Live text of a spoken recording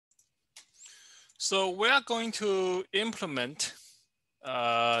So we are going to implement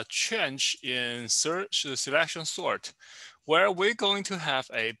a change in search selection sort, where we're going to have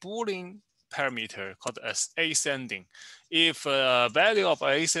a Boolean parameter called as ascending. If a value of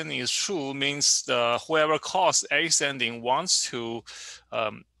ascending is true, means whoever calls ascending wants to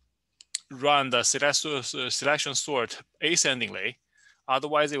run the selection sort ascendingly.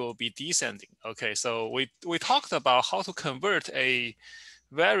 Otherwise, it will be descending. Okay, so we talked about how to convert a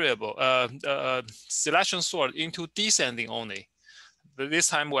variable selection sort into descending only. But this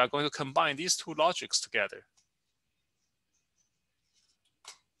time we are going to combine these two logics together.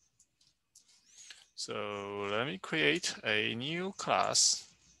 So let me create a new class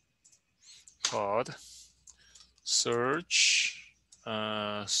called search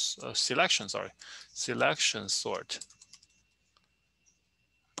selection sort.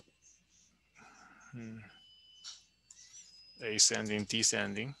 Ascending,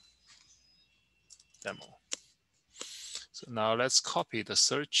 descending demo. So now let's copy the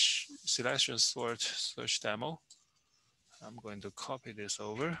search selection sort search demo. I'm going to copy this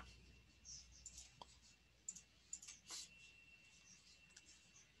over.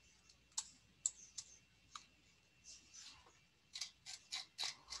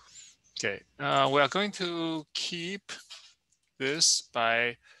 Okay, we are going to keep this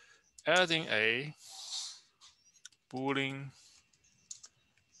by adding a Boolean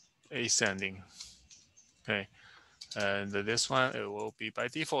ascending. Okay, and this one, it will be by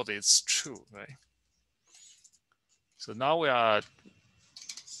default, it's true, right? So now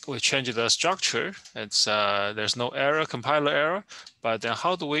we change the structure. It's there's no error, compiler error, but then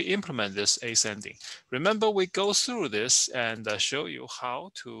how do we implement this ascending? Remember, we go through this and show you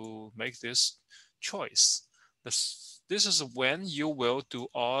how to make this choice. This is when you will do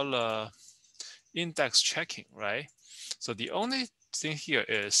all index checking, right? So the only thing here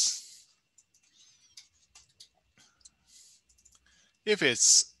is if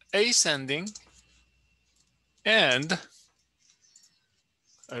it's ascending and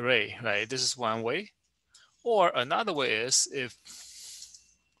array, right? This is one way. Or another way is if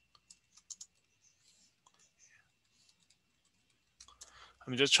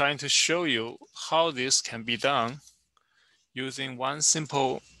I'm just trying to show you how this can be done using one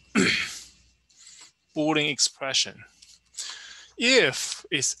simple Boolean expression. If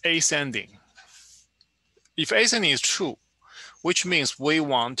it's ascending, if ascending is true, which means we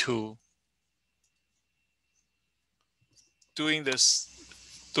want to doing this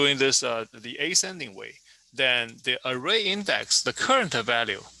the ascending way, then the array index, the current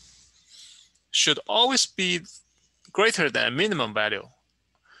value, should always be greater than minimum value.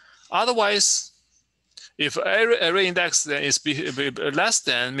 Otherwise, if array index then is less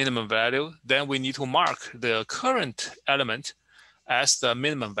than minimum value, then we need to mark the current element as the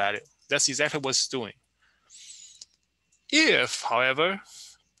minimum value. That's exactly what it's doing. If, however,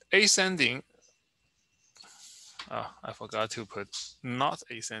 ascending, I forgot to put not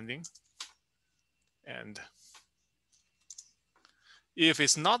ascending, and if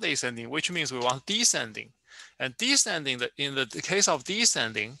it's not ascending, which means we want descending, and descending, in the case of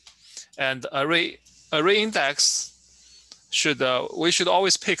descending, and array index we should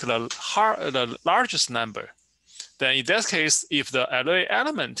always pick the largest number. Then in that case, if the array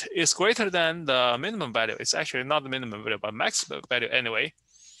element is greater than the minimum value, it's actually not the minimum value, but maximum value anyway,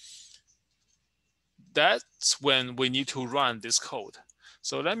 that's when we need to run this code.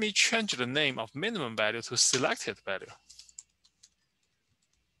 So let me change the name of minimum value to selected value.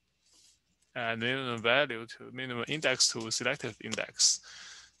 And minimum value to minimum index to selected index.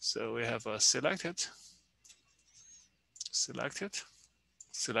 So we have a selected, selected,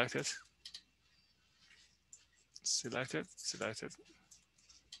 selected, selected, selected.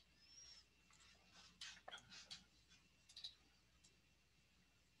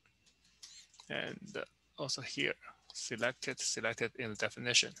 And also here, selected, selected in the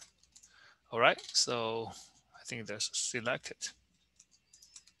definition. All right, so I think there's selected.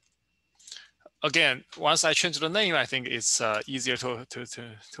 Again, once I change the name, I think it's easier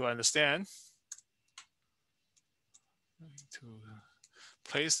to understand. To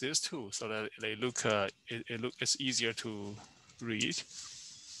place this too, so that they look it's easier to read.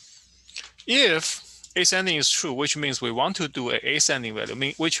 If ascending is true, which means we want to do an ascending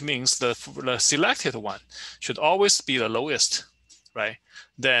value, which means the selected one should always be the lowest, right?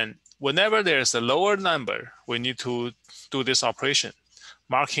 Then whenever there's a lower number, we need to do this operation,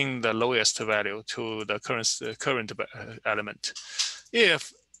 marking the lowest value to the current element.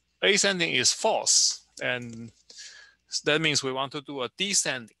 If ascending is false, and that means we want to do a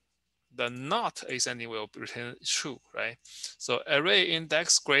descending. the not ascending will return true, right? So array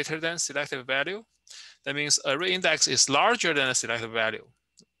index greater than selected value. That means array index is larger than a selected value,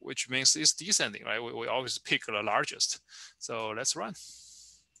 which means it's descending, right? We always pick the largest. So let's run.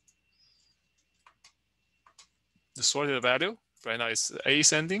 The sorted value right now is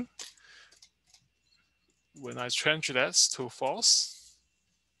ascending. When I change that to false,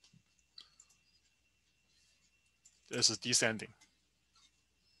 this is descending.